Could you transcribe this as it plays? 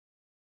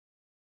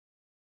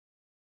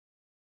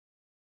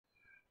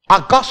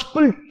Our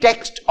gospel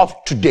text of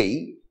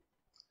today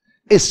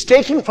is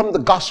taken from the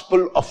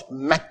Gospel of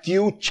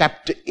Matthew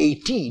chapter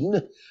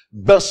 18,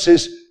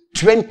 verses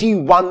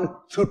 21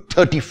 through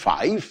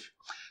 35,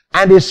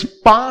 and is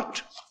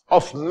part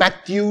of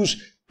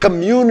Matthew's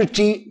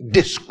community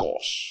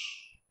discourse.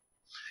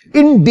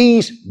 In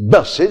these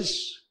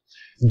verses,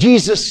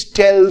 Jesus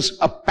tells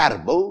a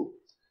parable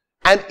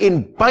and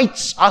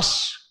invites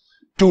us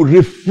to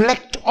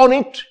reflect on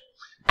it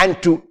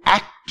and to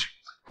act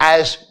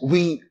as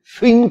we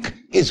think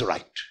is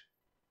right.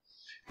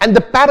 And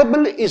the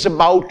parable is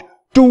about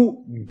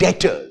two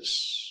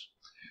debtors.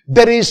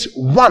 There is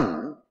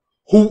one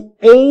who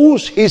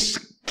owes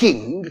his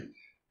king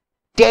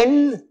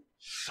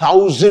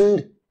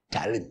 10,000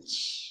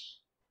 talents.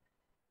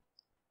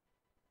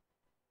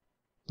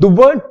 The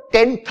word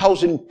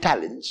 10,000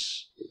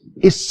 talents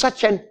is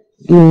such an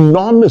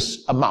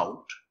enormous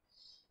amount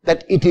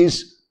that it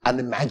is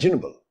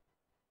unimaginable.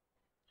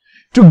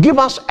 To give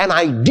us an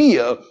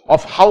idea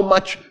of how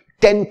much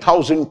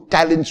 10,000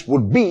 talents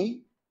would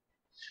be,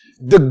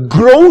 the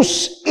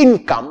gross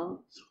income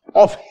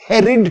of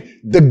Herod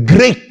the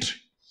Great,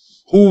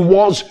 who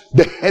was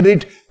the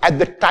Herod at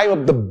the time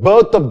of the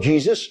birth of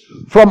Jesus,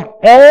 from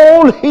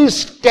all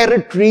his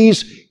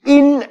territories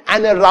in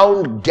and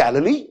around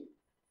Galilee,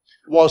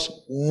 was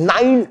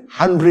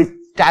 900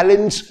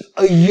 talents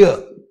a year.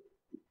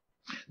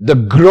 The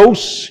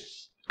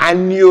gross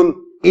annual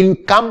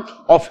income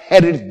of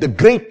Herod the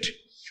Great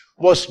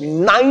was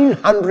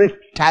 900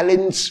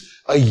 talents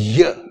a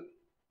year.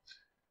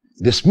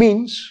 This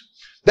means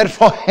that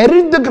for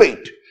Herod the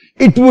Great,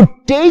 it would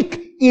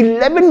take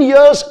 11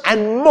 years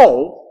and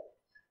more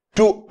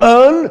to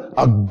earn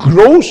a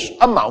gross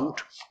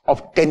amount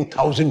of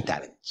 10,000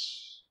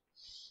 talents.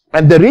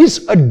 And there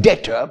is a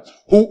debtor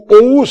who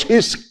owes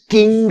his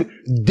king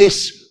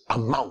this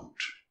amount.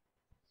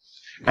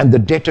 And the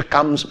debtor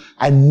comes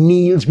and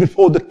kneels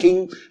before the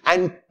king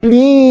and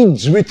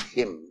pleads with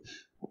him,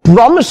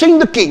 promising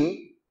the king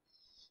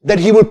that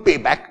he will pay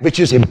back, which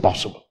is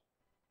impossible.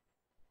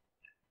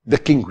 The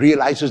king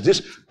realizes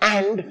this,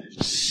 and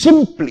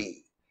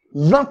simply,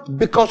 not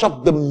because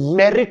of the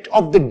merit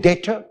of the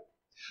debtor,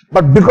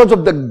 but because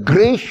of the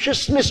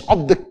graciousness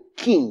of the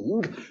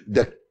king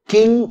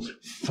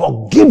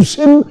forgives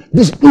him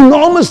this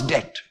enormous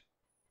debt.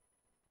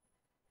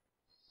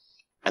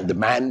 And the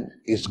man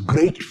is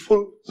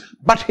grateful,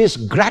 but his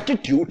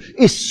gratitude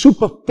is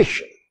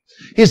superficial.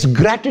 His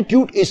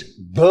gratitude is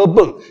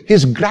verbal.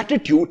 His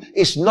gratitude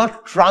is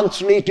not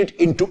translated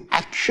into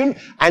action.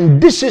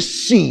 And this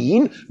is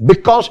seen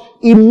because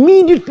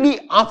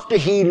immediately after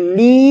he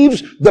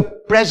leaves the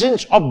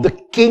presence of the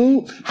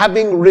king,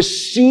 having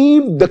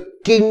received the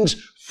king's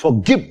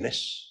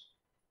forgiveness,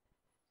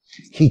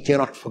 he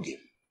cannot forgive.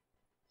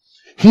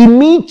 He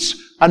meets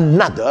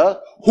another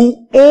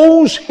who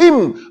owes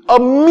him a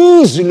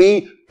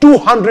measly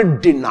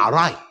 200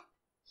 denarii.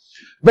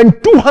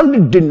 When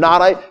 200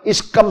 denarii is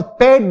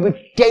compared with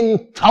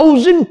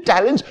 10,000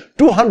 talents,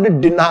 200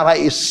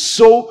 denarii is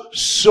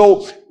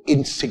so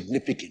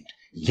insignificant.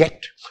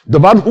 Yet, the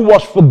one who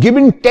was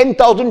forgiven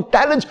 10,000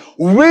 talents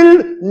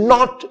will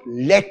not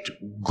let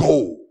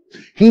go.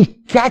 He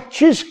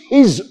catches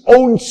his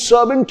own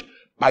servant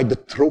by the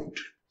throat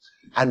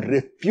and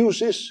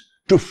refuses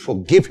to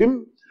forgive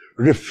him,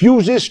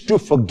 refuses to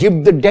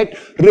forgive the debt,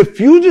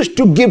 refuses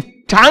to give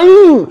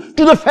time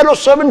to the fellow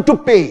servant to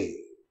pay.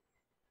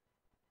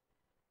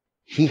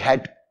 He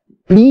had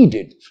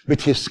pleaded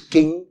with his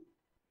king.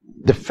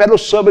 The fellow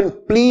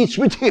servant pleads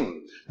with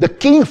him. The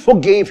king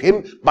forgave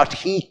him, but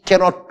he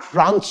cannot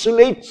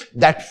translate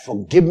that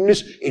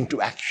forgiveness into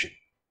action.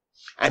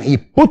 And he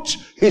puts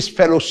his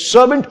fellow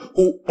servant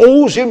who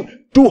owes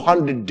him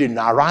 200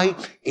 denarii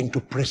into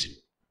prison.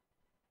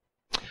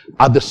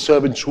 Other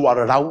servants who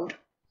are around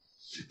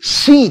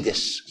see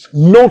this,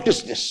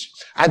 notice this,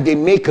 and they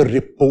make a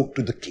report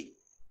to the king.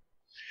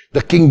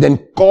 The king then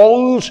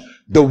calls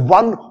the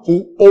one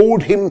who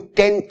owed him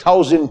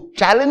 10,000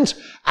 talents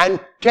and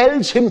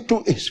tells him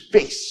to his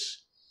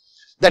face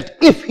that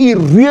if he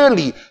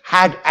really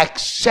had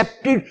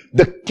accepted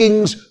the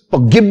king's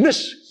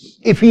forgiveness,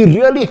 if he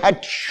really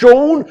had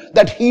shown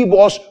that he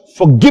was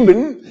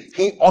forgiven,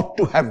 he ought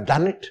to have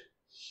done it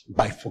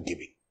by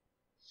forgiving.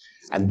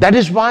 And that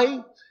is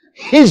why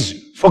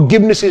his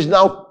forgiveness is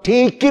now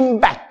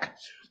taken back.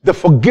 The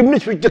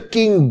forgiveness which the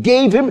king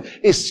gave him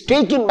is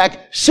taken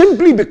back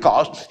simply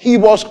because he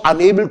was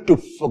unable to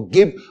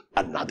forgive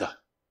another.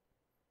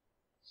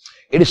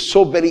 It is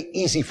so very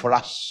easy for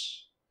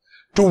us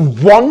to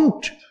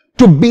want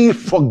to be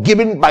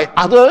forgiven by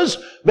others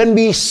when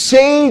we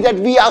say that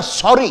we are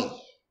sorry.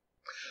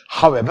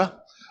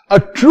 However, a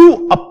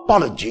true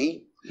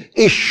apology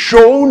is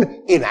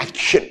shown in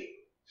action.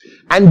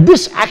 And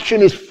this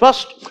action is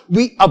first,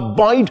 we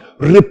avoid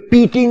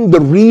repeating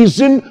the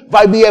reason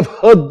why we have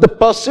hurt the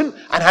person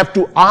and have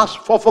to ask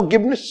for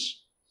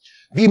forgiveness.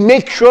 We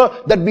make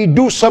sure that we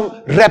do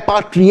some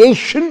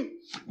repatriation.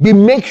 We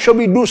make sure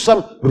we do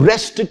some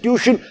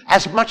restitution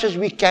as much as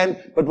we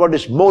can. But what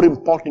is more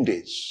important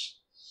is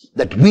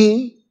that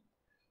we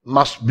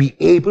must be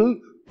able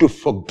to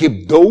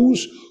forgive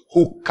those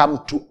who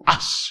come to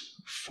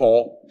us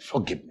for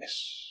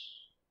forgiveness.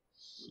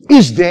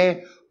 Is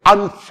there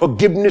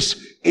unforgiveness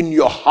in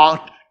your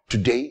heart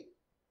today?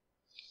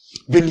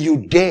 Will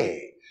you dare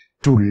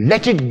to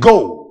let it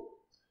go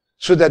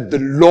so that the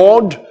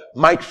Lord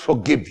might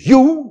forgive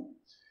you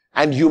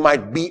and you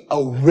might be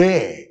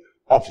aware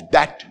of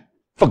that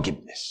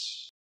forgiveness?